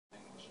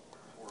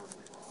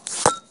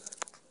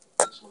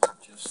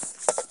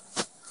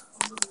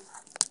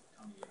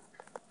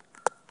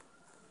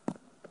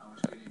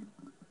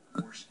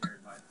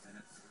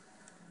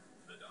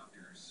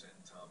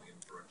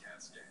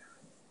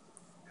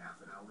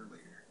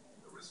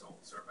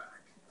results are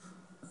back.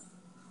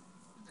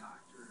 The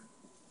doctor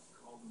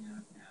called me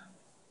up and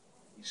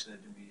he said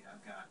to me,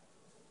 I've got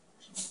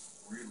some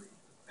really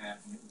bad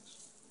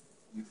news.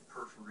 You've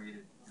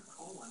perforated your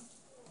colon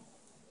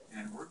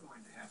and we're going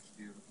to have to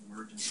do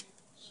emergency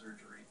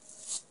surgery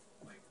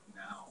like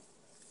now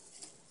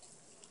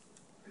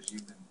because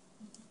you've been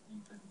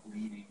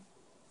bleeding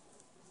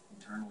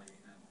internally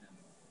and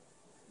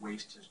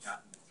waste has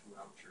gotten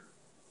throughout your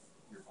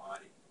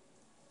body.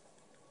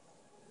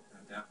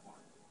 At that point,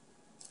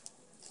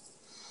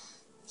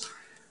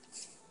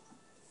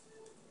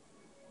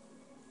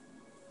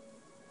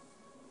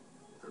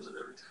 Does it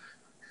every time?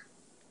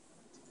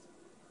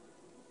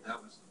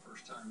 that was the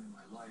first time in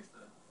my life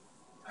that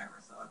I ever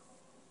thought,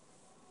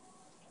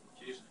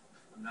 Jesus,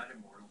 I'm not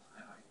immortal.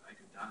 I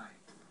could die.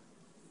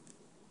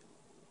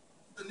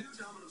 The new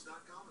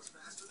Domino's.com is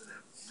faster than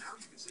ever. Now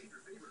you can save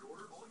your favorite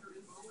order, all your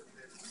info, and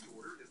then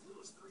reorder in as little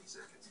as 3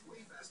 seconds.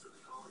 Way faster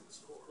than calling the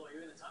store. Well,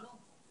 you're in the tunnel?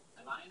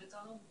 Am I in the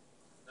tunnel?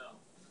 No.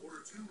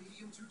 Order 2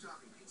 medium, 2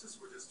 topping pizzas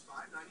for just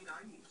 $5.99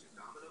 each at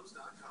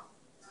Domino's.com.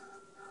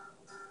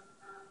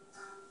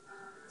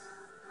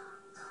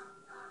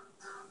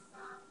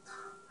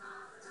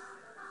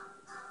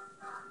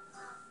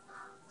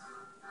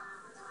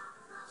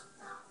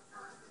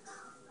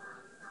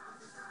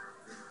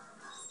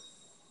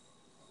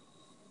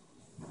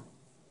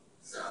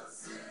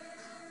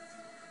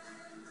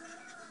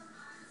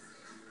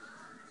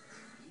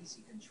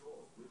 Easy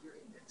control with your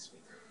index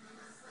finger.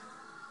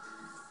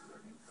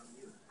 Learning from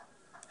you.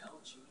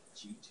 LG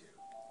G2.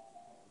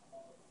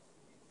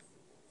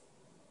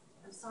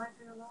 I'm sorry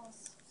for your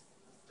loss.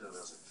 Still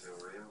doesn't feel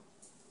real.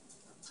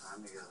 The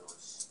time together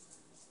was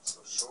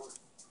so short.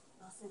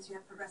 Well, since you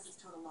have Progressive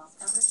total loss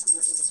coverage, we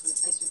were able to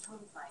replace your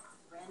total bike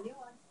with a brand new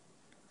one.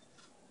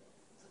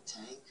 The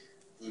tank,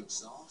 the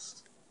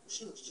exhaust,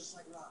 she looks just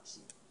like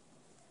Roxy.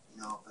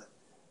 You know, but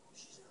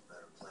she's in a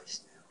better place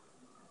now.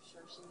 I'm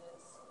sure she is.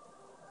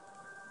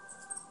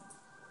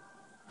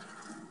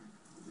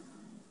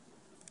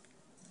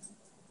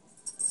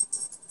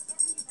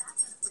 Getting you back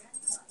on a brand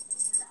new bike.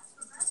 That's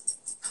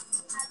Progressive.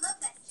 I love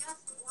that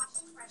just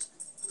washed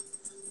freshness.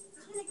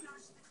 Doesn't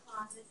acknowledge the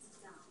closet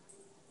down.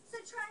 So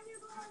try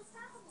new Glow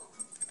Unstoppable.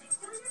 They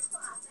fill your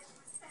closet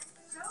with scents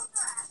so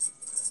fresh,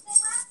 they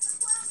last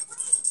for 12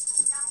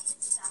 weeks. Downey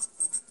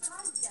Unstoppable.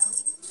 Try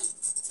Downey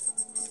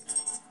Unstoppable.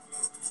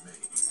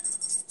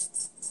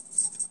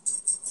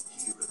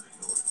 Here in the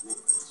North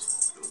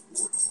Woods, the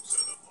Wardens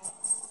are the law.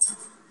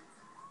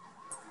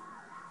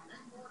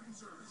 And Warden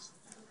Service.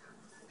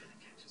 Gonna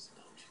catch us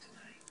about you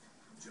tonight.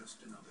 Just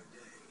another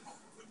day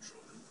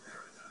patrolling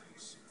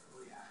paradise.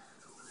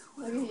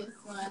 Look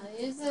at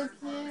his smile. You're so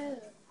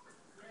cute.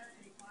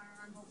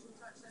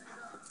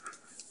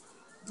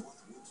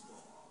 North Woods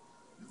Law.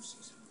 New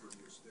season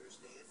premieres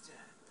Thursday at 10.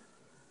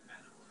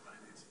 Animal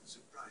Planet.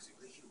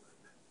 Surprisingly human.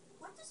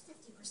 What does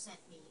 50%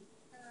 mean?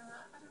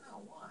 I don't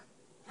know why.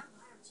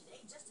 Empire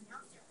today just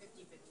announced their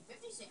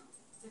 50-50-50 sale.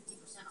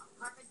 50% off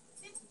carpet,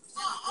 50%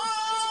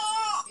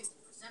 off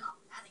 50%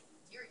 off padding and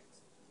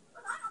materials.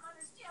 But I don't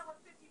understand what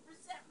 50%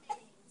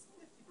 means.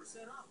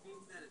 50% off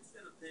means that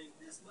instead of paying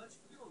this much,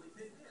 you only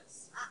pay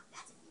this. Ah,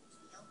 that's a huge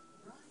deal.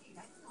 Right,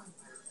 I know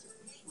Empire to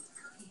pay with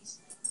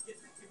cookies.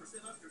 Get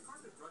 50% off your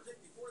carpet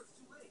project before it's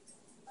too late.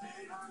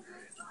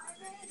 800,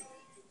 588,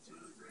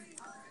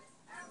 2300,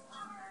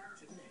 Empire.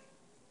 Today.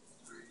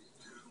 3,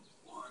 2,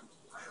 1,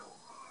 idle.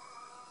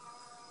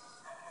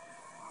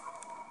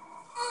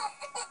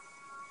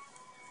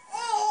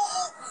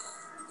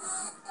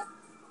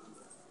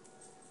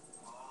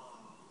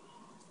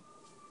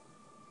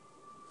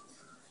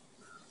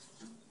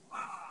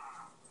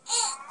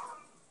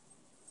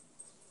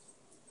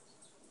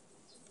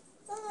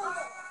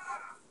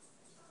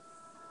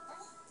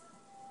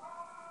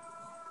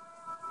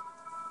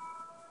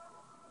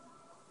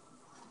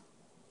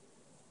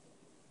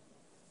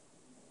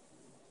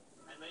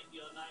 I make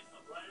you a night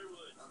of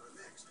Briarwood. On the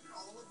next,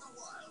 all of the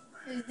wild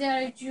man. Is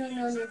there a June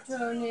on your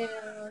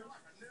toenail?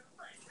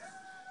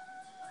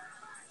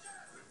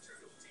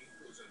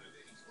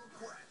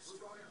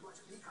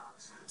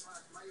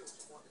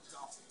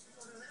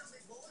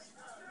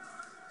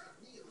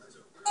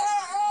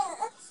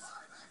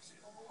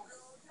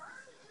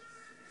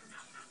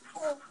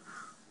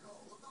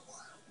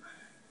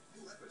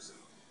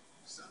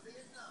 Sunday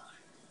at 9.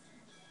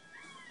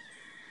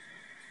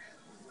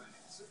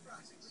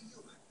 Surprisingly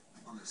human.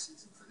 On the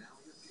season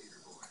finale of Gator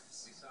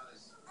Boys. We saw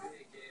this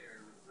big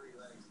gator with 3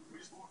 legs.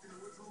 We just walked in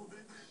the woods a little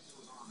bit, and it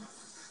was on.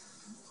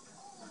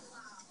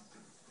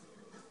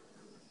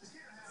 This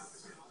gator had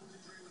obviously an old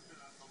injury with the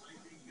leg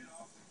being hit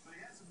off, but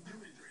he had some new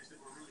injuries that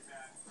were really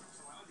bad.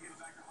 So I had to get him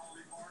back to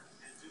Holiday Park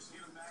and just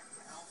get him back to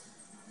health.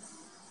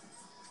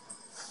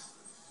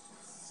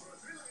 So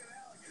a 3-legged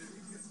alligator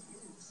needs to get some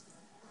moves.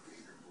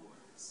 Gator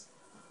Boys.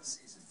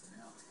 Season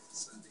finale,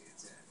 Sunday at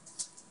 10.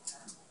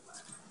 Animal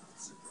Planet.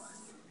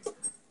 Surprisingly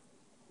human.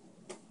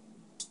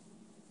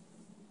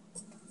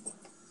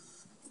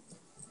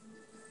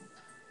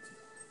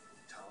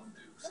 Tom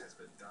Dukes has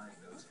been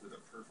diagnosed with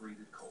a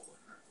perforated colon,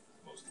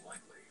 most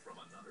likely from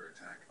a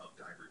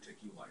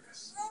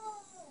vasculitis.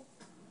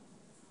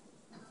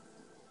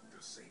 To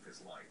save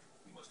his life,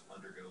 he must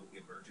undergo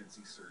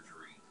emergency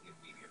surgery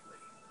immediately.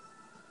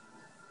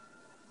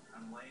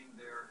 I'm laying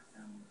there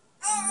and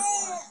I'm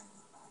realizing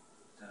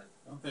that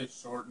Don't they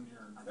shorten your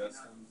I may not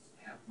intestines?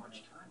 have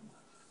much time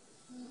left.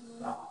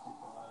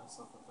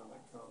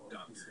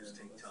 Doctors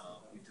take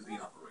Tom into the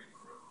operating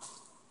room.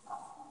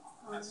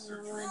 As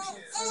surgery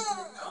begins,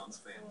 Tom's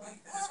family